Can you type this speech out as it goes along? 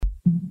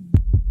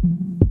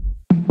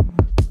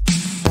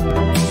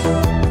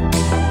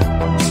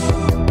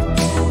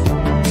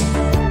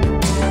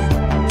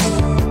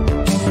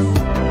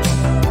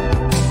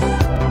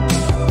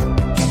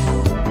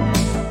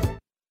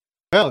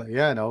Well,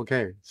 yan,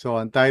 okay. So,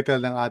 ang title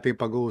ng ating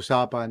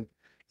pag-uusapan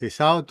is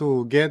How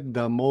to Get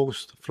the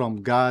Most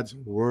from God's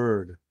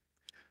Word.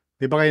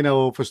 Di ba kayo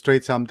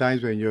na-frustrate sometimes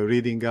when you're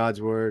reading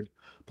God's Word?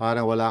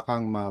 Parang wala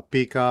kang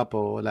ma-pick up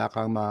o wala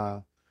kang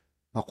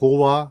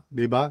makuha,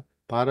 di ba?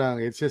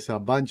 Parang it's just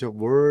a bunch of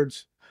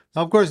words.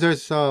 Now, of course,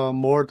 there's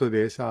more to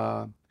this.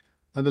 Ano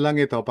lang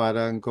ito,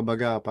 parang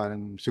kumbaga,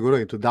 parang siguro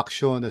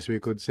introduction, as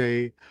we could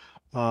say,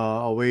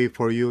 a way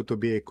for you to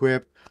be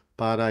equipped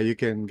para you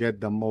can get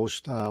the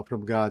most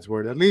from God's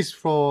Word, at least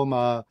from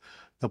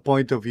the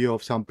point of view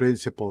of some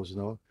principles,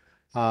 no?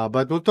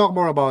 But we'll talk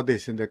more about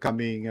this in the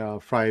coming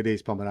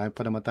Fridays pa. Marami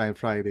pa naman tayong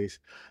Fridays.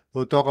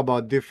 We'll talk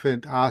about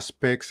different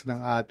aspects ng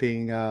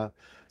ating,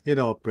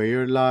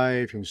 prayer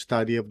life, yung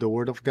study of the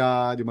Word of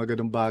God, yung mga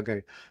ganung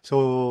bagay.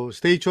 So,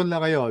 stay tuned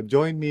lang kayo.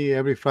 Join me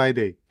every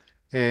Friday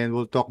and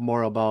we'll talk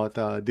more about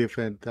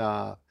different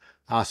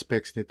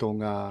aspects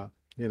nitong,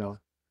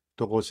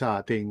 tungkol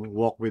sa ating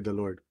walk with the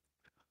Lord.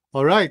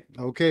 All right.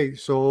 Okay.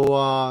 So,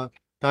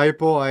 tayo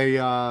po ay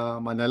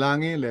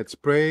manalangin. Let's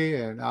pray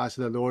and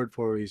ask the Lord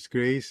for His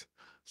grace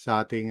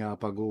sa ating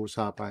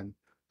pag-uusapan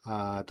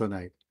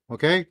tonight.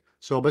 Okay?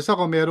 So, basta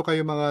kung meron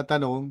kayong mga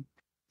tanong,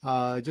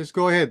 just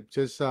go ahead.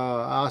 Just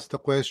ask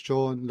the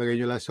question. Lagay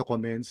nyo lang sa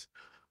comments.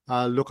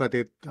 I'll look at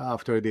it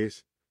after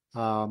this.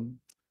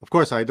 Of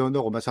course, I don't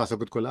know kung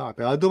masasagot ko lahat.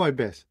 Pero I'll do my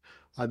best.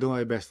 I'll do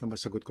my best na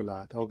masagot ko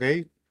lahat.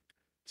 Okay?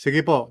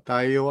 Sige po,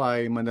 tayo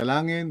ay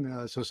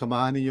manalangin. So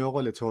samahan niyo ako.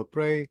 Let's all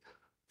pray.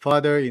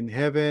 Father in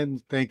heaven,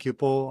 thank you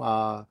po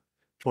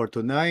for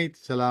tonight.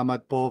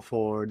 Salamat po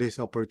for this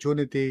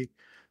opportunity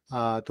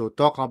to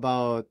talk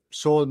about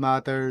soul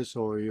matters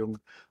or yung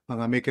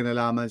mga may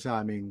kinalaman sa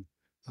aming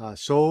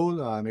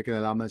soul, may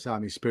kinalaman sa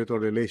aming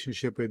spiritual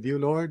relationship with you,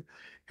 Lord.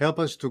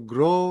 Help us to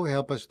grow,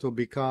 help us to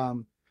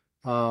become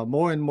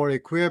more and more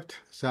equipped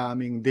sa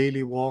aming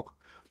daily walk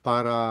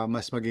para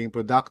mas maging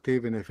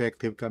productive and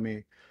effective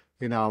kami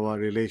in our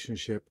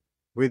relationship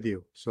with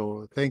you.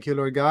 So, thank you,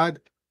 Lord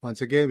God.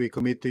 Once again, we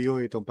commit to you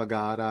itong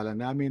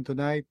pag-aaralan namin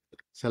tonight.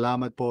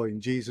 Salamat po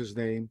in Jesus'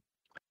 name.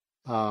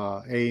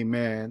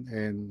 Amen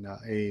and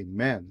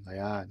amen.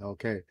 Ayan,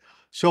 okay.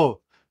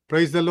 So,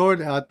 praise the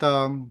Lord. At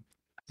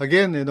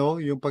again,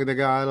 yung pag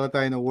nag-aaral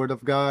tayo ng Word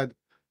of God,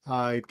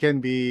 it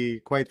can be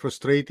quite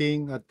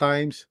frustrating at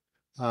times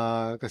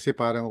kasi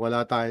parang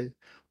wala tayo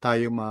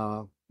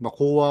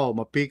makuha o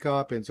ma-pick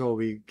up and so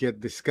we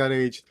get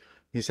discouraged.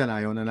 Minsan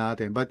ayaw na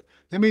natin. But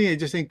let me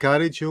just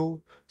encourage you,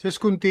 just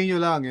continue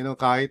lang,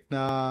 kahit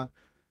na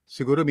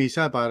siguro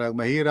minsan parang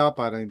mahirap,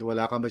 parang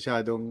wala ka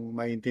masyadong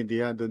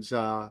maintindihan dun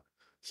sa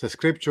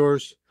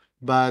scriptures.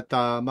 But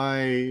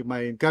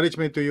my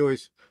encouragement to you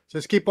is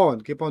just keep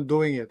on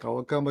doing it.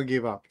 Huwag kang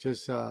mag-give up.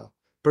 Just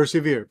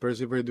persevere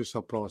do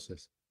sa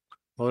process.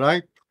 All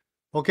right?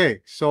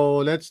 Okay,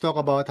 so let's talk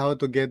about how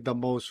to get the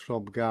most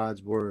from God's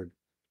Word.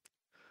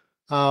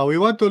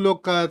 We want to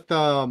look at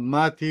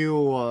Matthew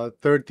 13,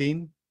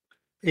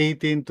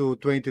 18 to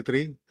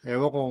 23.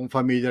 Ewan kung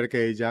familiar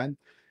kayo dyan.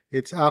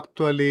 It's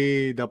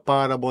actually the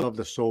parable of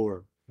the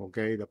sower.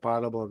 Okay, the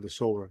parable of the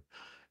sower.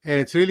 And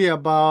it's really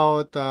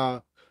about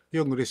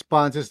yung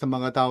responses ng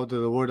mga tao to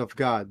the Word of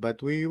God.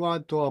 But we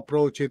want to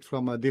approach it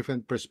from a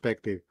different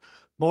perspective.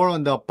 More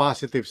on the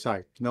positive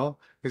side,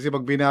 no? Kasi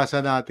pag binasa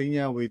natin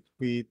yan,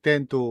 we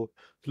tend to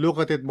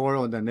look at it more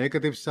on the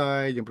negative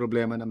side, yung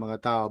problema ng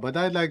mga tao. But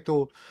I'd like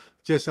to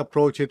just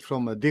approach it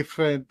from a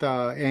different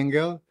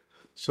angle.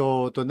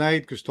 So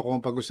tonight, gusto kong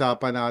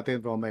pag-usapan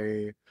natin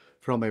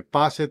from a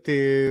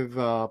positive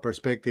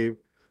perspective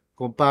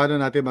kung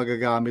paano natin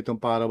magagamit yung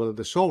parable of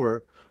the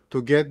sower to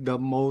get the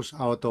most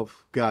out of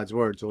God's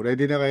Word. So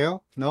ready na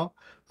kayo? No?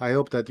 I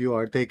hope that you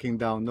are taking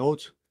down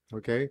notes.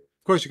 Okay?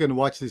 Of course, you can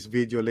watch this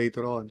video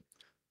later on.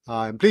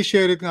 And please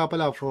share it nga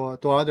pala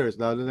to others,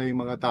 lalo na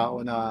yung mga tao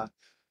na,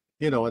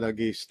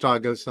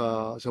 nag-struggle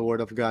sa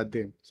Word of God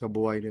din, sa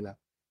buhay nila.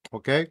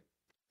 Okay?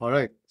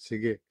 Alright,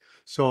 sige.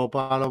 So,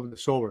 parable of the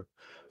sower.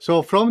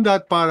 So, from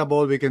that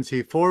parable, we can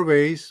see 4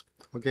 ways,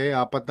 okay,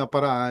 4 na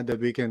paraan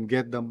that we can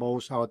get the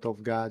most out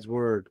of God's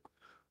Word.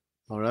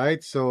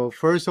 Alright, so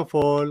first of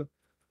all,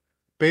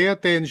 pay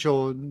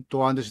attention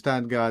to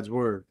understand God's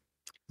Word.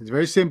 It's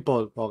very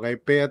simple, okay?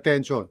 Pay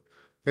attention.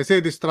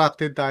 Kasi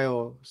distracted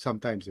tayo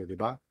sometimes, di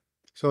ba?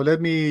 So, let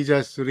me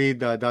just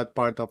read that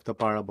part of the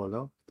parable,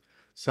 no?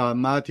 Sa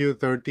Matthew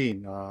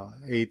 13,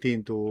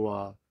 18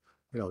 to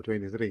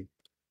 23.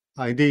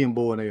 Hindi yung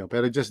buo na yun,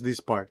 pero just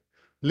this part.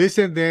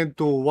 Listen then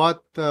to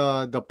what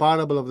the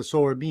parable of the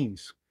sower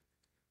means.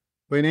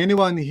 When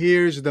anyone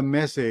hears the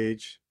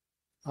message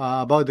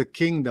about the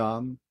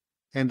kingdom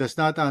and does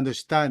not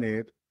understand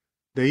it,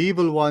 the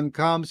evil one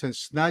comes and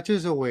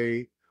snatches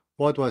away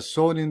what was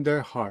sown in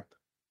their heart.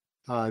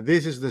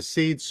 This is the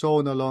seed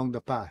sown along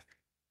the path.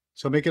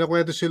 So may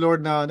kinakwento si Lord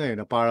na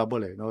na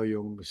parable no,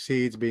 yung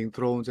seeds being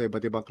thrown sa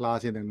iba't ibang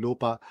klase ng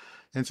lupa.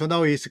 And so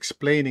now he's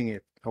explaining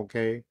it,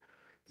 okay?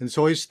 And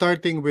so he's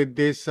starting with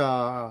this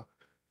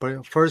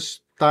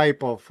first type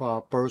of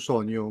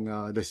person, yung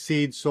the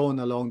seed sown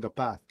along the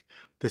path.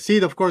 The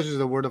seed, of course, is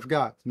the Word of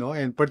God, no?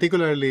 And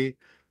particularly,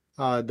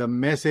 the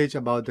message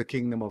about the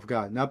kingdom of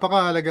God.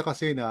 Napakahalaga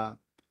kasi na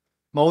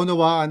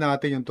maunawaan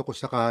natin yung tungkol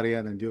sa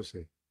kaharian ng Diyos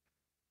eh.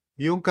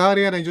 Yung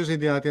kaharian ng Diyos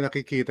hindi natin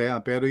nakikita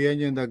yan, pero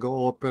yan yung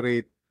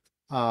nag-ooperate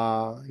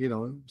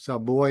sa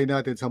buhay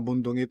natin sa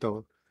mundong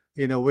ito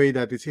in a way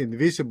that is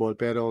invisible,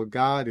 pero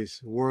God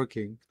is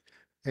working.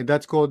 And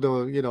that's called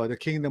the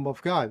kingdom of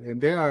God. And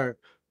there are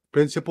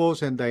principles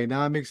and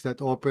dynamics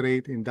that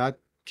operate in that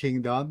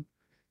kingdom,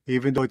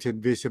 even though it's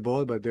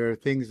invisible, but there are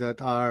things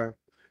that are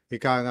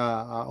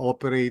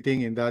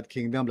operating in that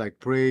kingdom, like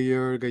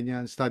prayer,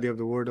 ganyan, study of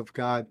the Word of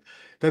God,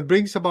 that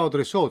brings about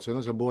results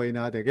sa buhay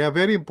natin. Kaya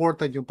very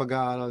important yung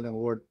pag-aaral ng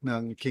Word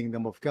ng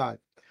Kingdom of God.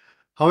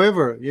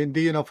 However,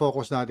 hindi yun ang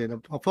focus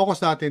natin. Ang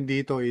focus natin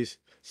dito is,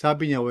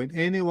 sabi niya, when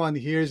anyone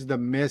hears the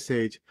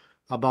message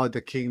about the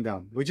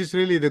kingdom, which is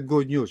really the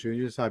good news, yun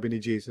yung sabi ni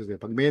Jesus.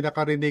 Pag may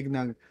nakarinig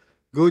ng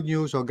good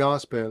news o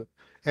gospel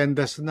and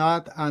does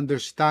not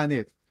understand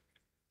it,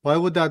 why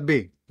would that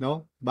be?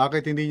 No?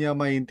 Bakit hindi niya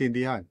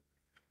maintindihan?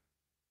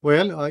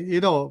 Well,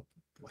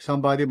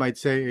 somebody might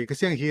say,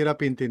 kasi ang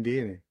hirap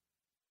intindihin eh.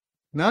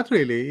 Not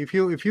really. If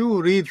you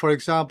read, for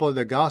example,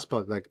 the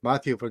Gospel, like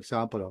Matthew, for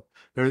example,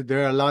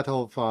 there are a lot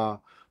of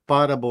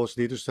parables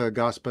dito sa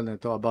Gospel na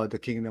to about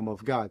the kingdom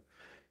of God.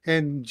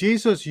 And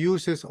Jesus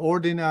uses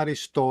ordinary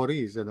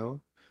stories, to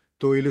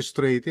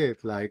illustrate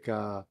it. Like,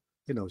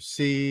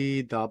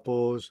 seed,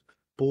 tapos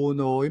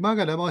puno, yung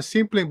mga ganun, mga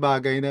simpleng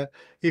bagay na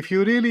if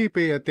you really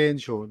pay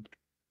attention,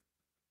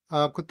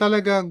 kung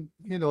talagang,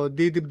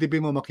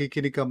 didibdibin mo,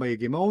 makikinig ka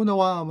maigi,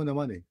 maunawaan mo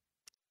naman eh.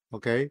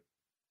 Okay?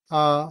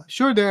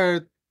 Sure, there are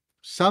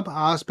some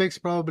aspects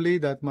probably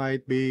that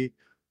might be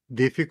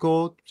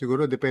difficult.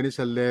 Siguro depende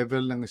sa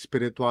level ng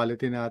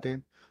spirituality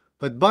natin.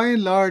 But by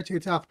and large,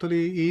 it's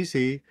actually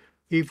easy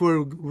if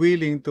we're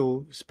willing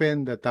to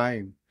spend the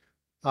time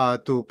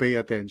to pay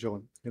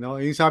attention.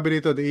 Yung sabi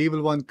dito, the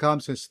evil one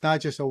comes and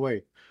snatches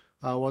away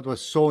what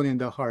was sown in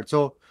the heart.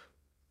 So,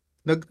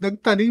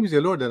 nagtanim si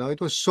Lord,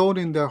 it was sown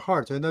in their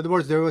hearts. In other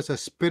words, there was a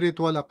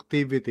spiritual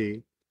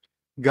activity.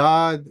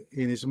 God,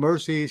 in His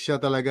mercy, siya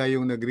talaga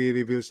yung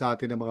nagre-reveal sa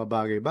atin ng mga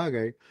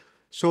bagay-bagay.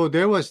 So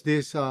there was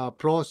this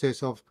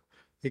process of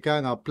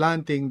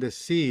planting the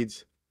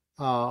seeds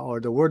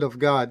or the Word of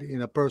God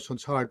in a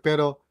person's heart.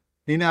 Pero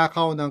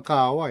ninakaw ng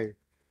kaaway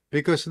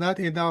because not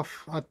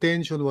enough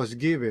attention was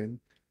given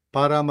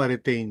para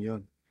ma-retain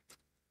yun.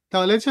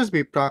 Now, let's just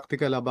be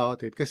practical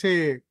about it.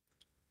 Kasi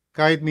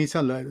kahit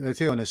minsan, let's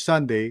say on a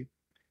Sunday,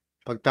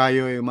 pag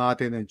tayo ay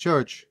umaattend ng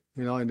church,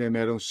 and then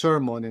merong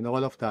sermon and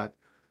all of that,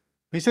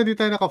 minsan di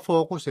tayo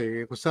nakafocus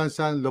eh, kung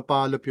saan-saan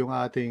lupalop yung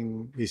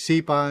ating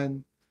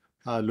isipan,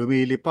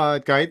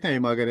 lumilipad, kahit na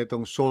yung mga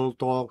ganitong soul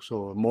talks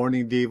o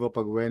morning devo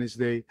pag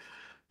Wednesday.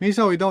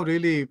 Minsan we don't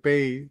really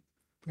pay,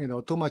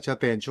 too much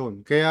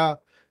attention. Kaya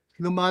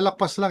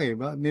lumalakpas lang eh,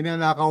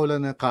 ninanakaw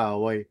lang ng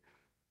kaaway.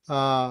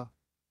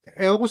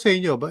 Ewan ko sa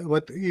inyo,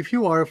 but if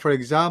you are, for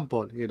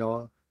example, in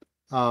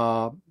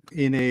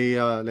a,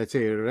 let's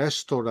say,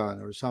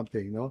 restaurant or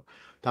something,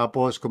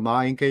 tapos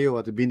kumain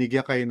kayo at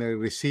binigyan kayo ng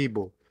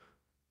resibo,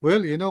 well,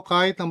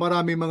 kahit na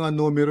marami mga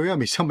numero yan,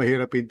 minsan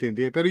mahirap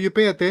intindi. Pero you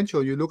pay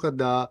attention, you look at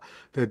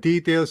the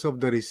details of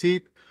the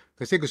receipt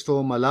kasi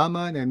gusto mo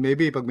malaman and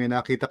maybe pag may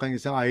nakita kang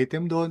isang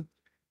item doon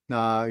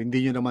na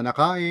hindi nyo naman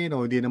nakain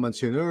o hindi naman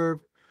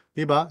sinerve,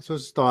 di ba? So,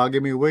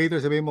 tawagin mo yung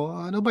waiter, sabihin mo,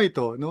 ano ba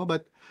ito? No?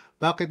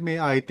 Bakit may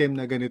item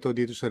na ganito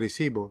dito sa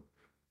resibo?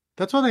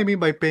 That's what I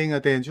mean by paying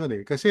attention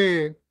eh.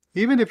 Kasi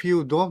even if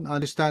you don't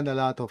understand a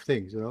lot of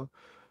things,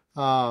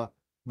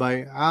 by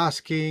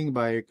asking,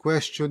 by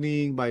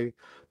questioning, by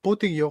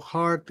putting your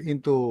heart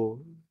into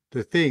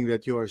the thing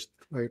that you are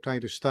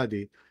trying to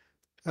study,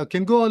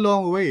 can go a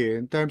long way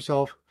in terms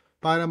of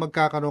para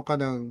magkakaroon ka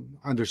ng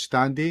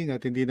understanding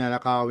at hindi na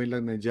nakawin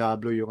lang ng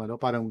Diablo yung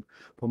parang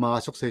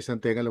pumasok sa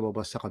isang tenga,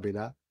 lumabas sa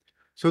kabila.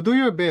 So do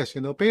your best,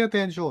 pay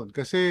attention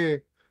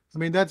kasi,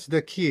 that's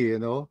the key,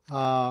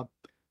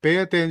 pay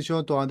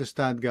attention to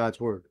understand God's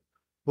Word.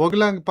 Huwag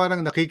lang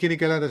parang nakikinig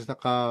ka lang tapos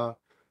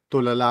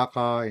nakatulala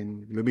ka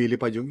and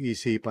lumilipad yung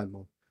isipan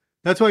mo.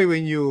 That's why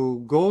when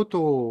you go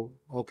to,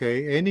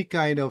 any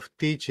kind of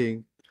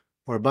teaching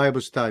or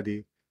Bible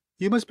study,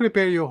 you must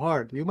prepare your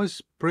heart. You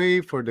must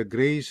pray for the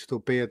grace to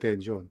pay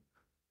attention.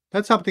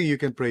 That's something you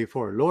can pray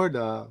for. Lord,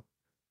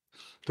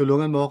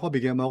 tulungan mo ako,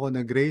 bigyan mo ako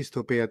ng grace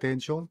to pay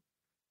attention.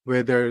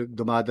 Whether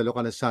dumadalo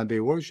ka na Sunday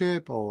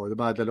worship o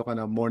dumadalo ka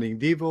na morning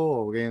devo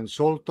o ganyan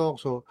soul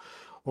talk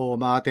o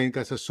ma-attend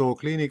ka sa soul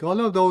clinic, all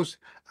of those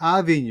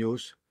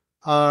avenues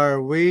are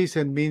ways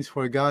and means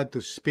for God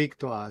to speak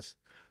to us.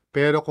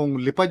 Pero kung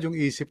lipad yung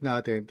isip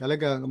natin,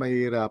 talagang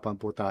mahihirapan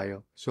po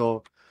tayo.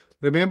 So,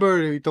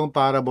 remember itong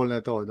parable na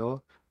to,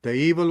 no? The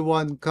evil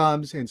one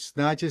comes and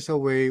snatches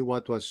away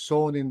what was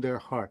sown in their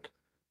heart.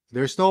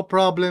 There's no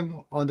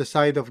problem on the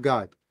side of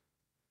God.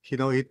 He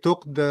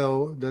took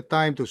the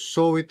time to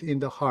sow it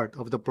in the heart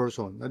of the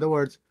person. In other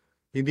words,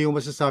 hindi mo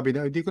masasabi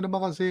na, hindi ko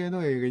naman kasi,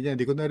 ganyan,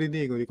 hindi ko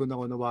narinig, hindi ko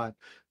nakunawaan.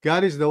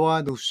 God is the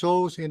one who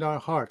sows in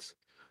our hearts.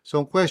 So,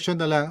 ang question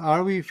na lang,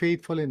 are we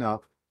faithful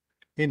enough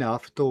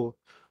to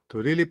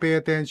really pay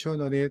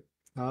attention on it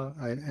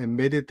and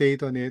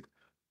meditate on it,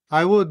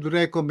 I would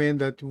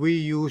recommend that we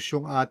use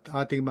yung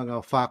ating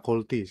mga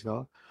faculties,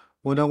 no?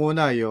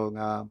 Unang-una yung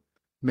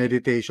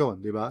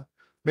meditation, di ba?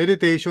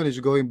 Meditation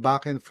is going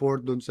back and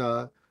forth dun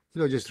sa,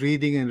 just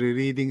reading and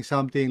rereading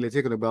something. Let's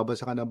say, kung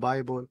nagbabasa ka ng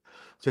Bible,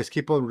 just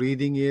keep on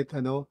reading it,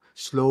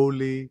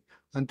 slowly,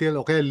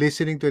 until, okay,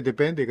 listening to it,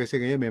 depende, kasi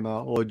ngayon may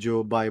mga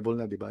audio Bible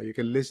na, di ba? You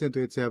can listen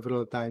to it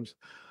several times.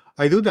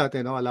 I do that,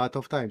 a lot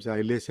of times.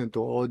 I listen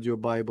to audio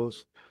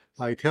Bibles.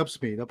 It helps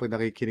me, no, pag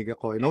nakikinig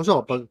ako. And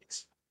also,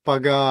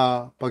 pag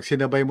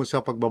sinabay mo sa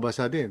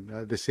pagbabasa din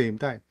at the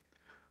same time.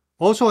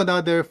 Also,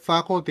 another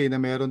faculty na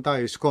meron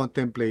tayo is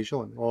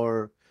contemplation,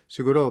 or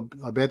siguro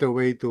a better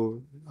way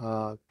to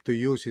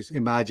use is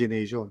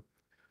imagination.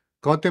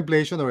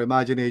 Contemplation or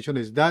imagination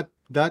is that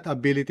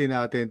ability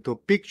natin to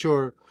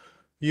picture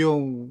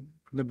yung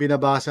na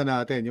binabasa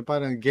natin, yung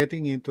parang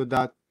getting into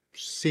that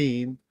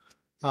scene.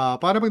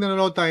 Para pag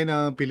nanonood tayo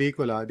ng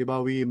pelikula, di ba,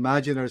 we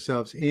imagine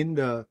ourselves in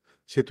the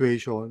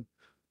situation.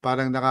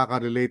 Parang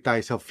nakaka-relate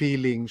tayo sa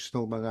feelings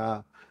ng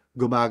mga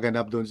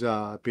gumaganap doon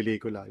sa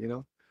pelikula,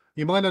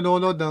 Yung mga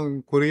nanonood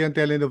ng Korean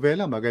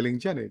telenovela, magaling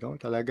dyan, no?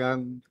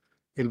 Talagang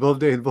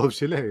involved na involved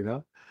sila,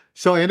 no?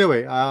 So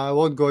anyway, I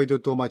won't go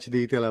into too much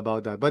detail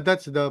about that, but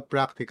that's the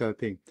practical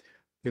thing,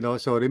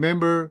 So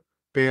remember,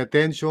 pay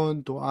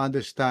attention to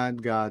understand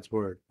God's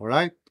word, all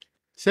right?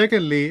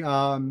 Secondly,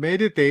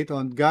 meditate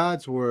on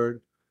God's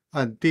word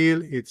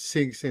until it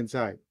sinks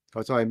inside.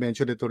 So I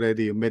mentioned it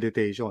already, yung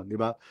meditation, di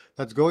ba?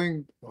 That's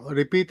going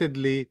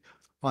repeatedly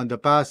on the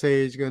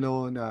passage,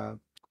 going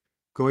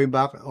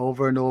back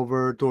over and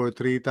over 2 or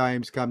 3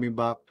 times, coming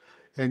back.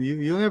 And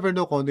you never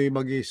know kung ano yung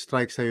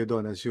mag-strike sa'yo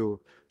doon as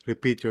you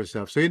repeat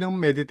yourself. So yun ang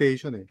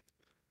meditation eh.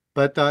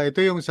 But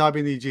ito yung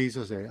sabi ni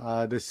Jesus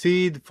the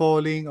seed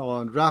falling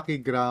on rocky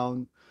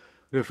ground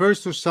refers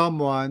to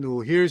someone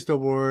who hears the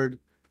word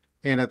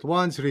and at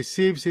once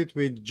receives it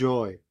with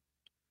joy.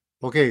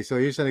 Okay, so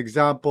here's an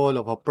example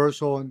of a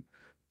person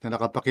na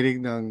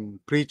nakapakinig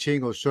ng preaching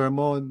or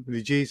sermon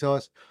ni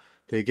Jesus.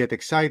 They get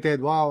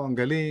excited. Wow, ang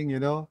galing,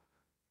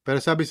 Pero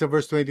sabi sa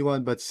verse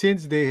 21, but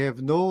since they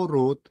have no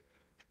root,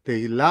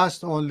 they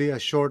last only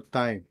a short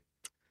time.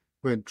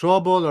 When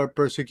trouble or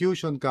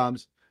persecution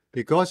comes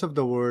because of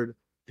the word,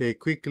 they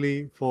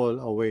quickly fall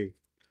away.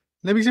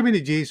 Ibig sabihin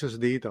ni Jesus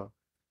dito,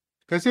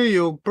 kasi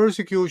yung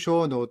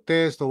persecution o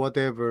test o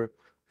whatever,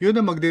 yun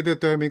ang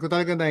magdedetermine kung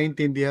talaga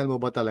naiintindihan mo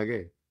ba talaga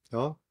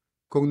No?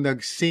 Kung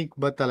nag-sync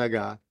ba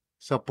talaga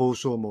sa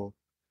puso mo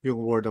yung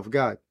Word of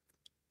God.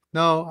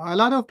 Now, a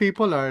lot of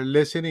people are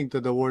listening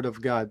to the Word of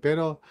God,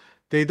 pero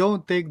they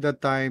don't take the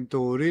time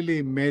to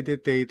really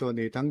meditate on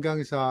it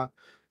hanggang sa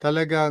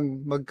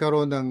talagang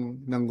magkaroon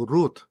ng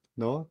root,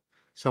 no?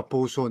 Sa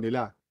puso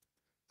nila.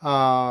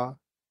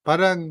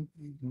 Parang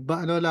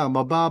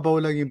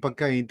mababaw lang yung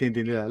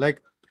pagkaintindi nila.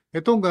 Like,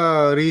 itong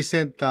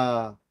recent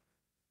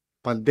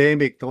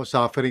pandemic,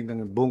 suffering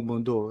ng buong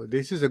mundo,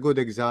 this is a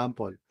good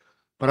example.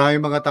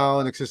 Maraming mga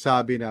tao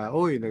nagsasabi na,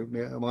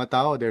 mga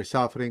tao, they're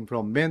suffering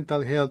from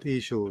mental health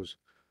issues,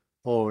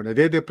 or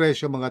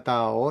nade-depress yung mga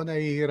tao, o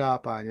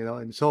nahihirapan,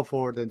 and so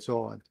forth and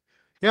so on.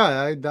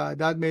 Yeah,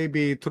 that may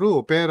be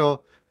true,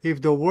 pero if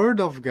the Word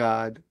of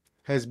God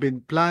has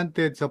been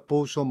planted sa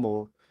puso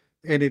mo,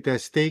 and it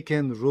has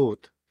taken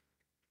root,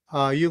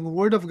 yung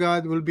Word of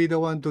God will be the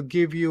one to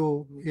give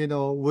you,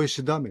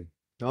 wisdom,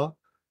 no?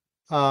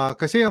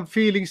 Kasi ang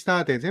feelings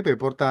natin, siyempre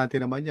importante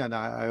naman yan.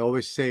 I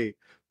always say,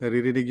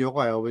 naririnig niyo ko,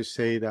 I always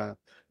say that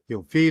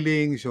yung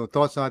feelings, yung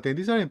thoughts natin,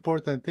 these are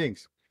important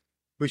things.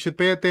 We should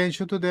pay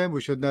attention to them.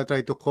 We should not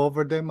try to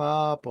cover them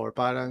up or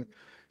parang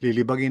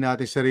lilibagin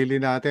natin sarili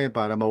natin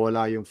para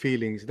mawala yung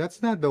feelings.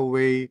 That's not the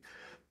way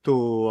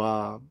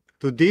to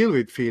deal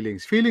with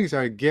feelings. Feelings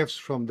are gifts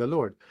from the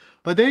Lord.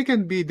 But they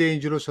can be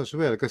dangerous as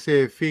well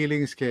kasi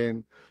feelings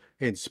can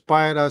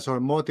inspire us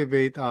or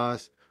motivate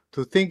us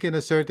to think in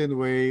a certain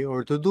way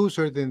or to do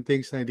certain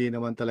things na hindi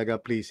naman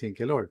talaga pleasing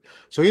kay Lord.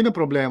 So yun ang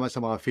problema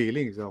sa mga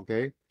feelings,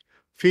 okay?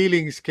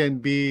 Feelings can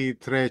be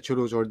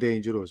treacherous or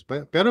dangerous,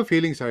 pero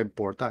feelings are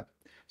important.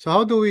 So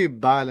how do we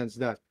balance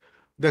that?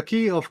 The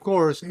key, of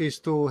course,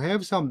 is to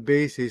have some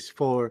basis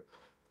for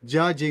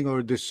judging or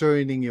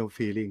discerning your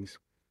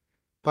feelings.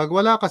 Pag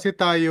wala kasi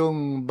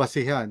tayong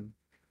basihan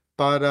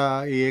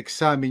para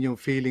i-examine yung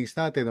feelings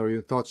natin or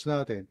yung thoughts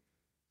natin,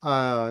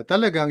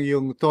 talagang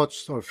yung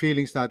thoughts or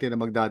feelings natin na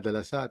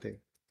magdadala sa atin.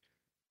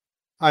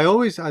 I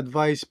always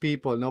advise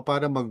people, no,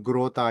 para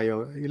mag-grow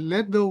tayo,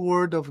 let the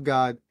Word of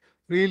God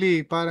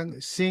really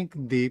parang sink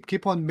deep,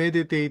 keep on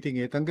meditating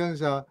it hanggang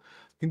sa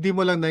hindi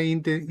mo lang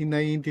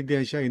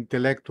naiintindihan siya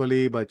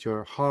intellectually, but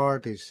your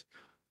heart is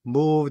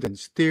moved and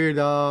stirred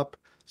up.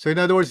 So in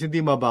other words,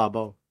 hindi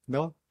mababaw,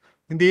 no?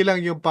 Hindi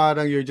lang yung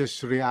parang you're just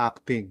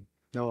reacting.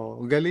 No,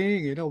 ang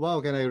galing,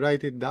 wow, can I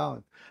write it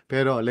down?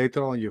 Pero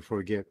later on, you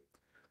forget.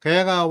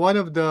 Kaya nga, one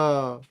of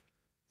the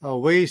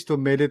ways to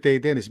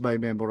meditate then is by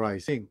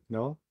memorizing,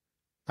 no?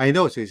 I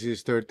know si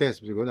Sister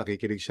Tess, siguro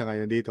nakikinig siya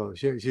ngayon dito.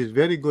 She's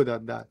very good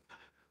at that.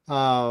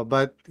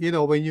 But,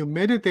 when you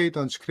meditate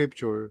on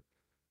scripture,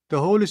 the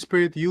Holy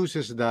Spirit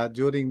uses that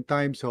during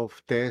times of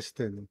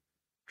test and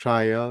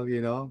trial,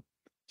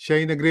 Siya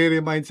yung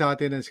nagre-remind sa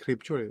atin ng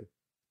scripture.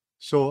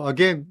 So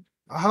again,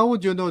 how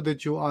would you know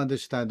that you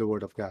understand the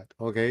Word of God?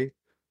 Okay?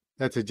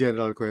 That's a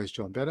general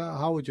question. Pero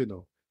how would you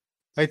know?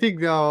 I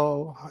think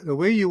the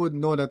way you would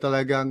know na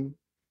talagang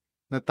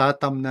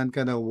natatamnan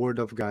ka ng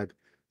Word of God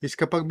is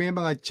kapag may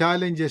mga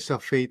challenges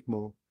sa faith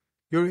mo,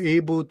 you're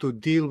able to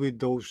deal with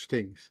those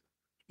things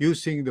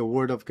using the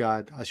Word of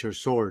God as your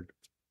sword.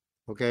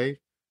 Okay?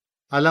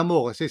 Alam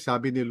mo kasi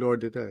sabi ni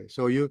Lord ito eh.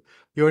 So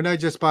you're not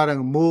just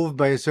parang moved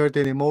by a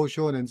certain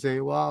emotion and say,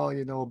 wow,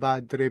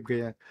 bad trip,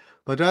 ganyan.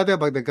 But rather,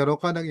 pag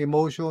nagkaroon ka ng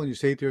emotion, you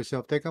say to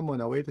yourself, teka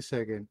muna, wait a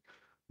second.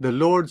 The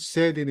Lord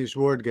said in His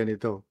Word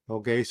ganito.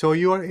 Okay? So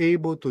you are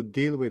able to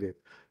deal with it.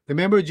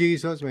 Remember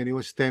Jesus when He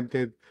was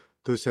tempted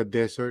to sa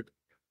desert?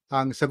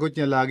 Ang sagot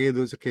niya lagi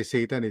doon kay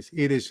Satan is,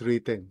 it is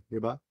written. Di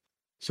ba?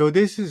 So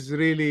this is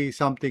really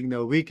something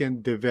that we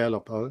can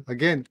develop.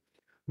 Again,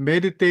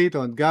 meditate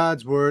on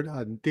God's Word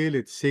until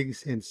it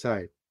sinks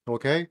inside.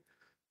 Okay?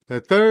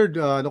 The third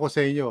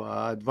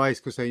advice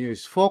ko sa inyo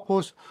is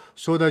focus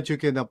so that you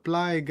can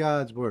apply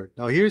God's Word.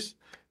 Now, here's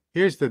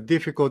the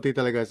difficulty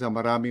talaga sa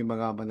maraming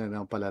mga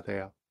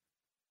mananampalataya.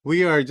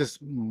 We are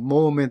just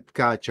moment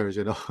catchers.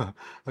 Ang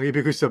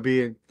ibig ko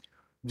sabihin,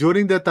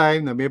 during the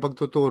time na may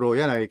pagtuturo,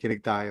 yan,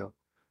 nakikinig tayo.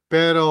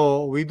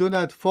 Pero we do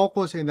not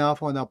focus enough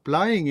on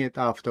applying it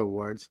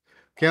afterwards,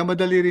 kaya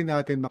madali rin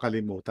natin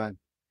makalimutan.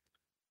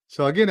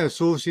 So again, ang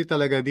susi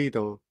talaga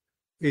dito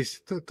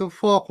is to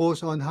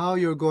focus on how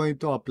you're going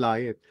to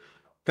apply it.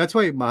 That's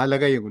why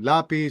mahalaga yung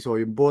lapis o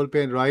yung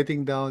ballpen,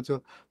 writing down.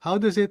 So how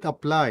does it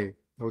apply?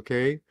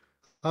 Okay?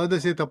 How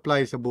does it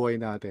apply sa buhay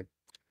natin?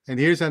 And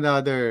here's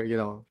another,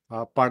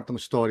 part ng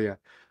storya.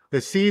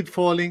 The seed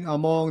falling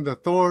among the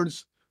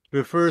thorns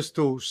refers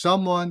to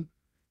someone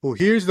who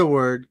hears the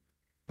word,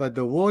 but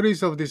the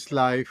worries of this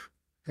life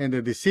and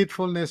the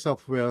deceitfulness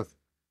of wealth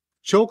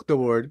choke the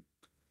word,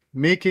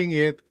 making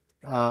it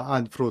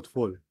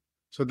unfruitful.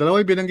 So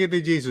dalawa binanggit ni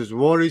Jesus,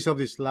 worries of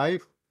this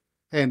life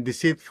and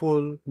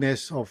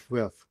deceitfulness of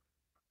wealth.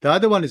 The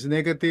other one is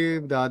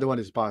negative, the other one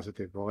is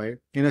positive,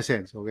 okay? In a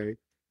sense, okay?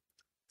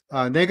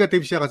 Negative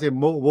siya kasi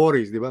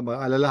worries, di ba? Mga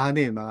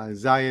alalahanin, mga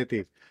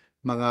anxiety,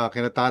 mga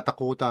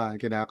kinatatakutan,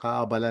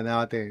 kinakaabala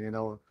natin,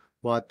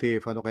 what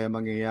if, ano kaya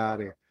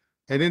mangyayari.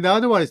 And then the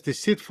other one is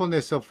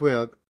deceitfulness of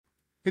wealth.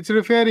 It's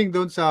referring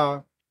doon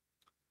sa,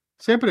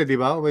 siyempre, di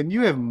ba? When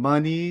you have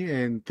money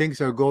and things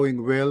are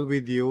going well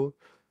with you,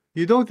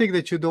 you don't think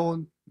that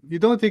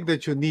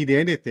you need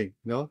anything,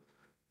 no?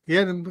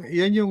 Yan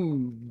yung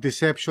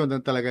deception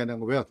ng talaga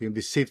ng wealth, yung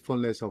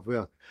deceitfulness of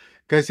wealth.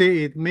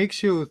 Kasi it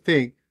makes you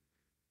think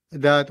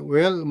that,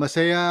 well,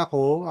 masaya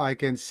ako, I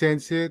can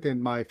sense it in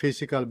my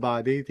physical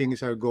body,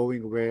 things are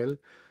going well.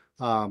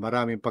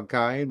 Maraming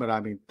pagkain,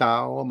 maraming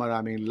tao,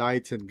 maraming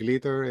lights and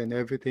glitter and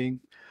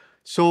everything.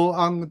 So,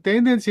 ang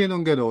tendency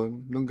nung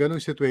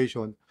ganong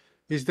situation,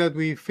 is that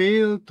we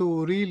fail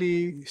to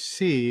really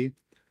see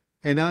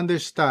and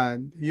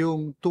understand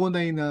yung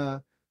tunay na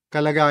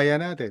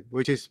kalagayan natin,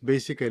 which is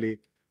basically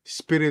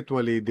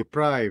spiritually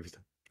deprived.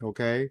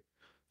 Okay?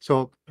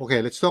 So,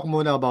 okay, let's talk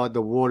muna about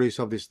the worries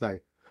of this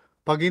life.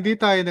 Pag hindi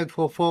tayo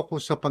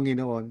nagfo-focus sa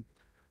Panginoon,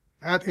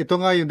 at ito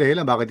nga yung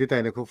dahilan bakit hindi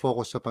tayo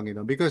nagfo-focus sa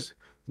Panginoon, because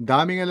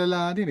daming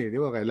alalahanin di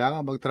ba?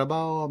 Kailangan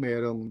magtrabaho,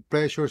 mayroong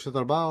pressure sa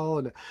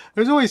trabaho.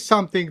 There's always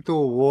something to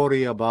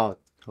worry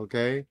about,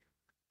 okay?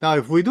 Now,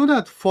 if we do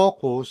not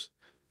focus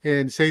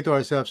and say to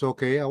ourselves,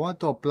 okay, I want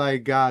to apply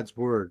God's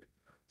Word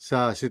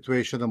sa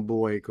situation ng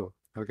buhay ko,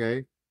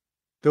 okay?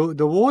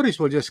 The worries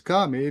will just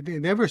come. It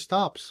never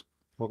stops,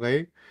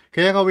 okay?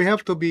 Kaya nga we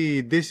have to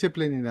be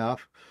disciplined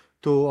enough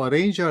to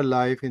arrange our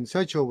life in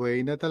such a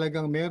way na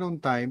talagang merong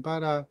time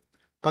para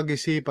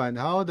pag-isipan,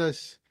 how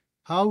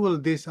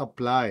will this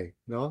apply,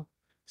 no?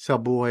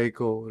 Sa buhay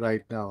ko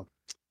right now.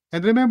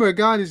 And remember,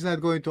 God is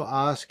not going to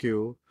ask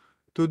you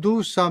to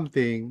do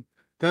something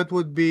that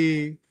would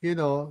be,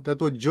 that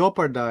would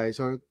jeopardize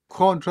or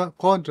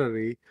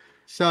contrary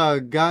sa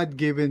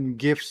God-given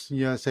gifts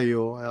niya sa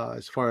iyo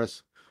as far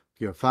as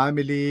your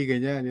family,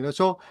 ganyan,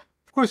 So,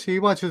 of course, He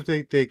wants you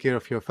to take care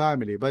of your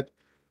family, but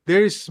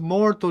there is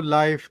more to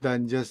life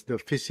than just the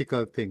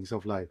physical things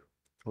of life.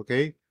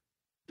 Okay?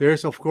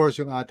 There's, of course,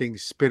 yung ating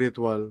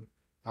spiritual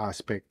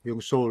aspect, yung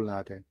soul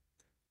natin.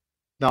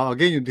 Now,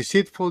 again, yung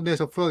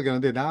deceitfulness of wealth, ganun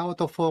din, out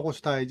of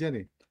focus tayo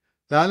dyan eh.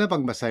 Lalo na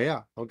pag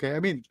masaya. Okay? I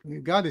mean,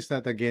 God is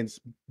not against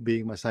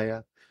being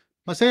masaya.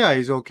 Masaya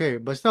is okay.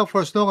 Basta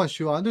for as long as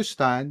you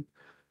understand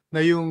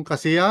na yung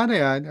kasiyahan na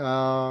yan,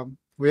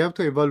 we have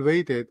to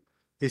evaluate it.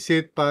 Is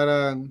it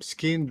parang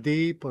skin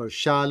deep or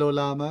shallow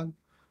lamang?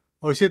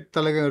 Or is it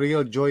talagang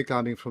real joy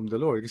coming from the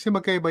Lord? Kasi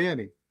magkaiba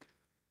yan eh.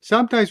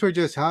 Sometimes we're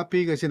just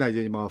happy kasi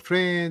nandiyan yung mga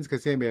friends,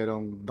 kasi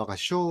merong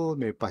bakasyon,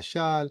 may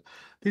pasyal.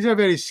 These are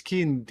very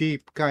skin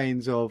deep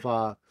kinds of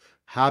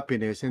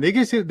happiness, and they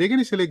can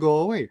easily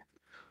go away.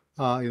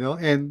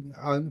 And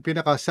ang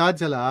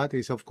pinaka-sad sa lahat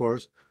is, of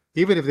course,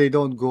 even if they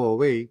don't go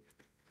away,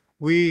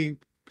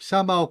 we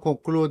somehow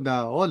conclude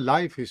na, oh,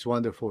 life is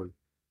wonderful.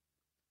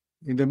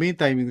 in the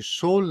meantime, yung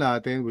soul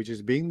natin, which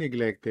is being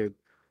neglected,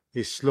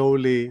 is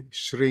slowly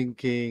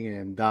shrinking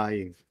and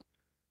dying.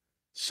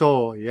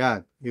 So,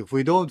 yeah, if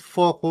we don't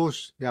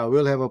focus, yeah,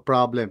 we'll have a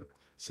problem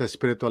sa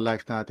spiritual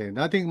life natin.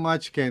 Nothing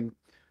much can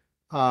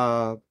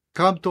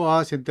come to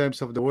us in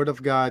terms of the Word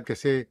of God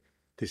kasi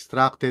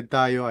distracted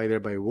tayo either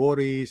by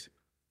worries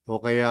o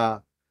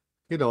kaya,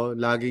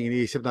 laging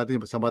iniisip natin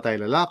saan ba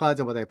tayo lalakad,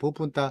 saan ba tayo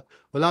pupunta.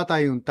 Wala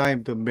tayong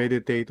time to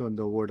meditate on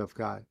the Word of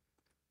God.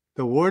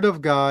 The Word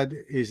of God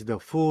is the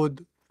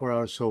food for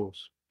our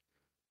souls.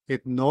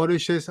 It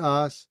nourishes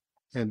us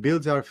and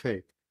builds our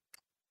faith.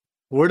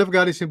 Word of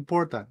God is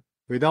important.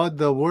 Without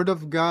the Word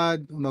of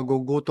God,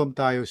 magugutom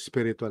tayo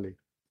spiritually.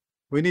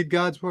 We need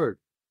God's Word.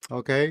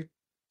 Okay?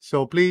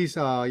 So please,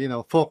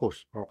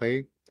 focus.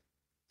 Okay?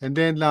 And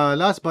then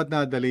last but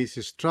not the least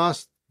is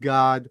trust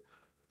God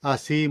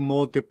as He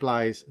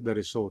multiplies the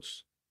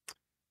results.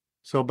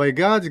 So by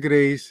God's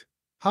grace,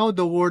 how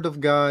the Word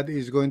of God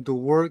is going to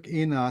work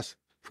in us,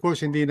 of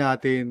course, hindi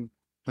natin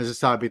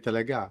masasabi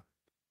talaga.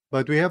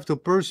 But we have to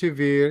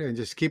persevere and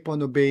just keep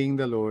on obeying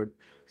the Lord.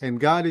 And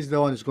God is the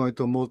one who's going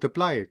to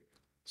multiply it.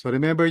 So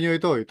remember nyo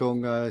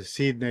itong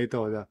seed na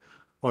ito,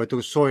 or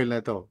itong soil na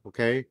ito,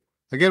 okay?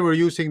 Again, we're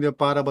using the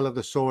parable of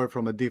the sower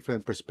from a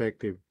different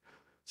perspective.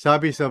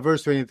 Sabi sa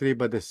verse 23,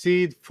 but the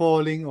seed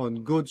falling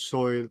on good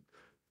soil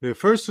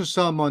refers to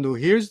someone who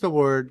hears the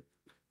word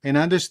and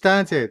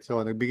understands it.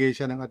 So, nagbigay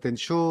siya ng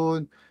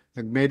atensyon,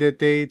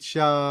 nag-meditate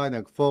siya,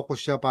 nag-focus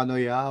siya paano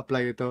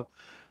i-apply ito.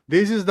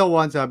 This is the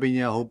one, sabi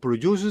niya, who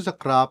produces a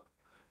crop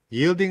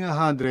yielding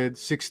 100,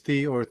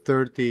 60, or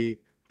 30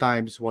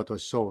 times what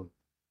was sown.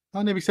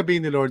 Ano ibig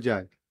sabihin ni Lord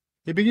dyan?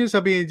 Ibig niya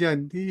sabihin dyan,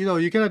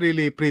 you cannot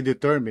really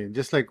predetermine.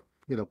 Just like,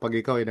 pag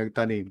ikaw ay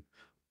nagtanim.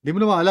 Di mo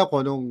naman alam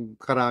kung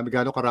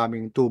gano'ng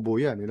karaming tubo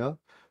yan,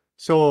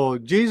 So,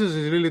 Jesus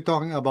is really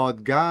talking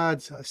about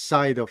God's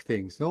side of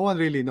things. No one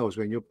really knows.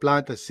 When you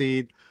plant a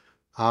seed,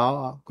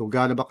 kung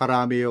gaano ba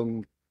karami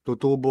yung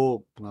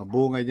tutubo, mga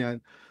bunga niyan.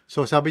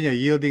 So, sabi niya,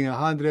 yielding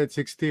 100,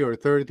 60, or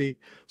 30.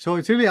 So,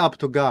 it's really up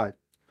to God.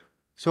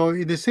 So,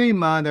 in the same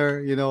manner,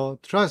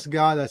 trust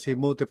God as He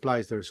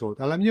multiplies the result.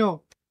 Alam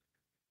nyo,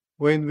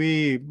 when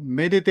we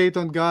meditate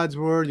on God's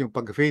Word, yung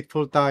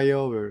pag-faithful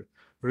tayo, we're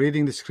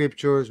reading the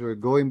Scriptures, we're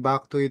going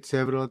back to it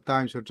several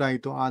times, we're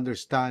trying to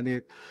understand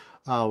it,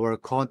 we're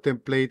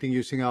contemplating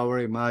using our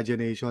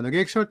imagination.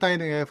 Nag-exert tayo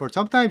ng effort.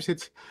 Sometimes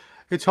it's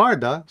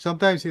hard,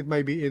 Sometimes it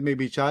may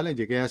be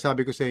challenging. Kaya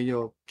sabi ko sa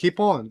inyo, keep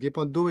on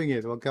doing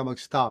it. Huwag ka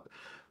mag-stop.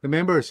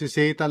 Remember, si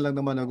Satan lang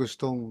naman ang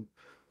gustong,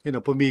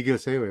 pumigil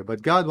sa iyo,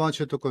 But God wants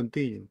you to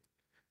continue.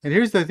 And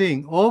here's the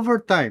thing, over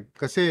time,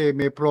 kasi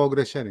may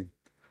progress yan,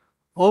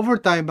 over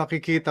time,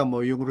 makikita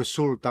mo yung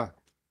resulta.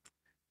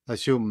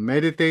 As you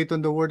meditate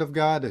on the Word of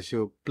God, as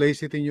you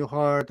place it in your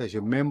heart, as you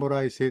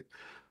memorize it,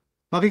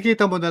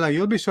 makikita mo na lang,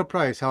 you'll be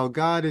surprised how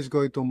God is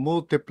going to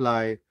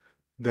multiply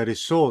the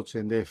results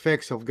and the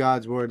effects of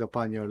God's Word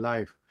upon your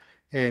life.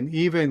 And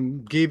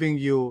even giving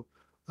you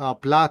a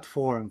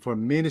platform for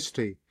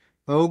ministry.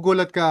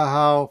 Magugulat ka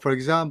how, for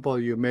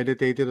example, you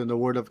meditated on the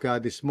Word of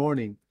God this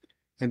morning.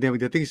 And then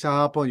pagdating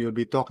sa hapon, you'll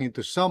be talking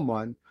to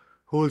someone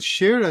who will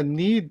share a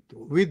need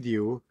with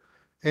you.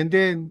 And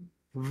then,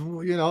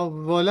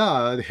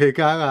 voila,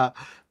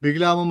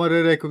 bigla mo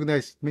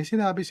marirecognize, may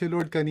sinabi si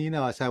Lord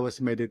kanina as I was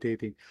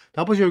meditating.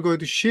 Tapos you're going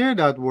to share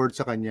that word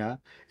sa Kanya,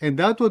 and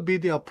that would be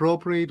the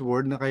appropriate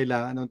word na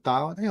kailangan ng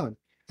tao na yun.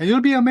 And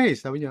you'll be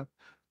amazed, sabi niya.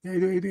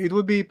 It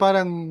would be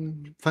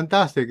parang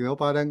fantastic,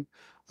 Parang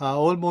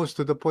almost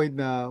to the point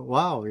na,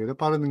 wow,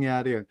 parang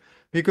nangyari yun.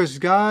 Because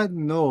God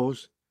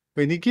knows,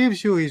 when He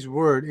gives you His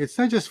word, it's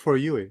not just for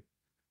you,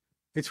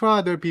 It's for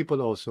other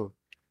people also.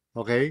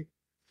 Okay?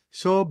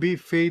 So be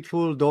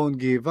faithful,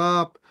 don't give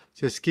up.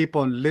 Just keep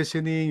on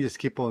listening, just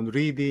keep on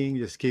reading,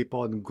 just keep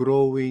on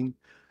growing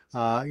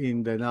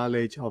in the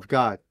knowledge of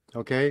God.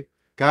 Okay?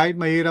 Kahit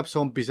mahirap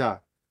sa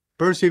umpisa,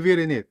 persevere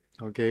in it.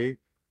 Okay?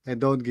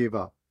 And don't give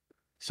up.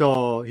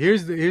 So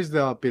here's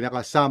the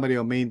pinaka summary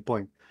or main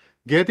point.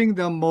 Getting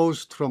the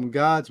most from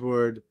God's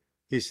word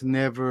is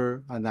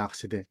never an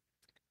accident.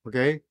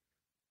 Okay?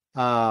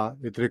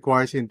 It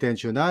requires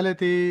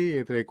intentionality.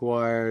 It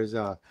requires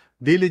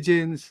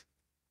diligence.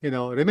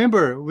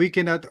 Remember, we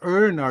cannot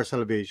earn our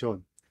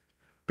salvation.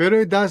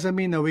 Pero it doesn't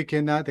mean that we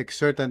cannot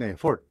exert an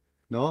effort,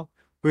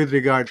 with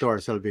regard to our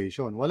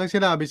salvation. Walang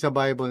sinabi sa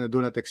Bible na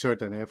do not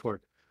exert an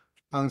effort.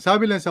 Ang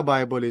sabi lang sa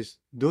Bible is,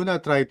 do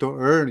not try to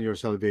earn your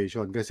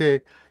salvation. Kasi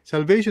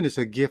salvation is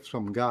a gift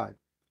from God.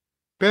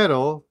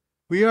 Pero,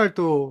 we are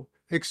to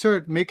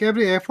make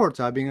every effort,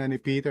 sabi nga ni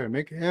Peter,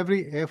 make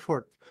every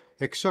effort,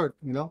 exert,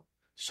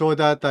 so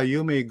that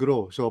you may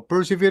grow. So,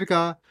 persevere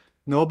ka.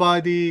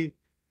 Nobody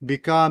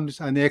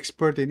becomes an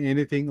expert in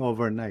anything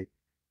overnight.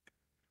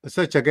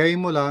 Basta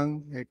tiyagayin mo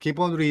lang, keep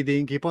on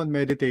reading, keep on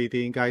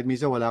meditating, kahit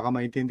minsan wala ka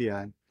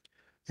maintindihan.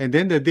 And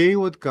then the day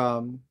would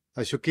come,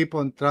 as you keep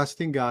on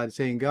trusting God,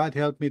 saying, God,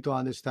 help me to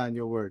understand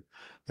your word.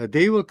 The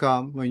day will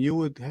come when you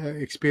would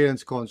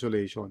experience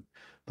consolation.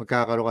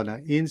 Magkakaroon ka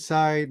ng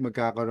insight,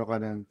 magkakaroon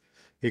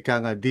ka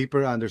ng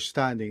deeper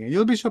understanding. And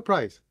you'll be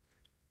surprised.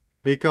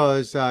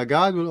 because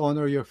God will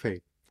honor your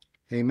faith.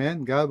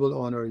 Amen. God will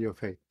honor your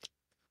faith.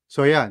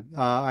 So yan,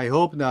 I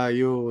hope na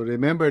you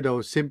remember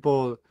those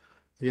simple,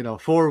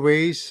 4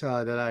 ways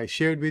that I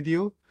shared with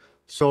you.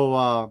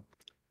 So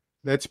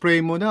let's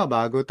pray muna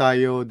bago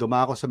tayo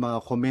dumako sa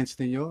mga comments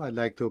ninyo. I'd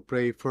like to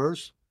pray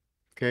first.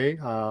 Okay?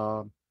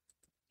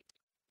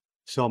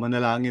 So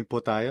manalangin po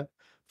tayo.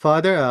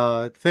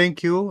 Father,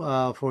 thank you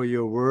for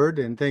your word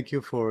and thank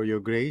you for your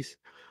grace.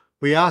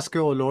 We ask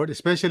you, O Lord,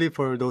 especially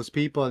for those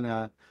people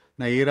na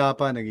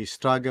nahihirapan,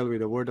 nag-struggle with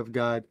the word of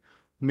God,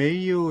 may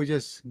you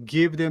just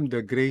give them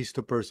the grace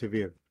to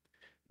persevere.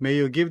 May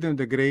you give them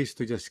the grace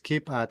to just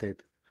keep at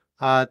it.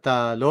 At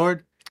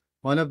Lord,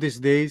 one of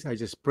these days, I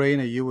just pray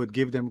na you would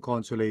give them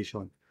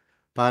consolation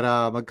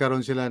para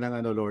magkaroon sila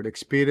ng Lord,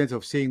 experience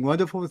of seeing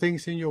wonderful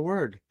things in your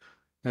word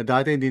na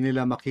dati hindi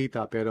nila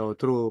makita, pero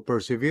through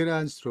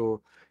perseverance, through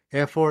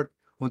effort,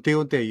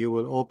 unti-unti, you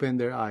will open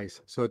their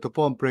eyes. So ito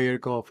po ang prayer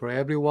ko for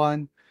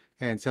everyone,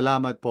 and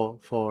salamat po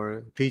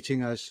for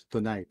teaching us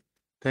tonight.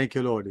 Thank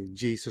you, Lord, in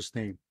Jesus'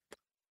 name.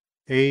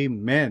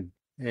 Amen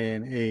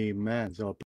and amen. So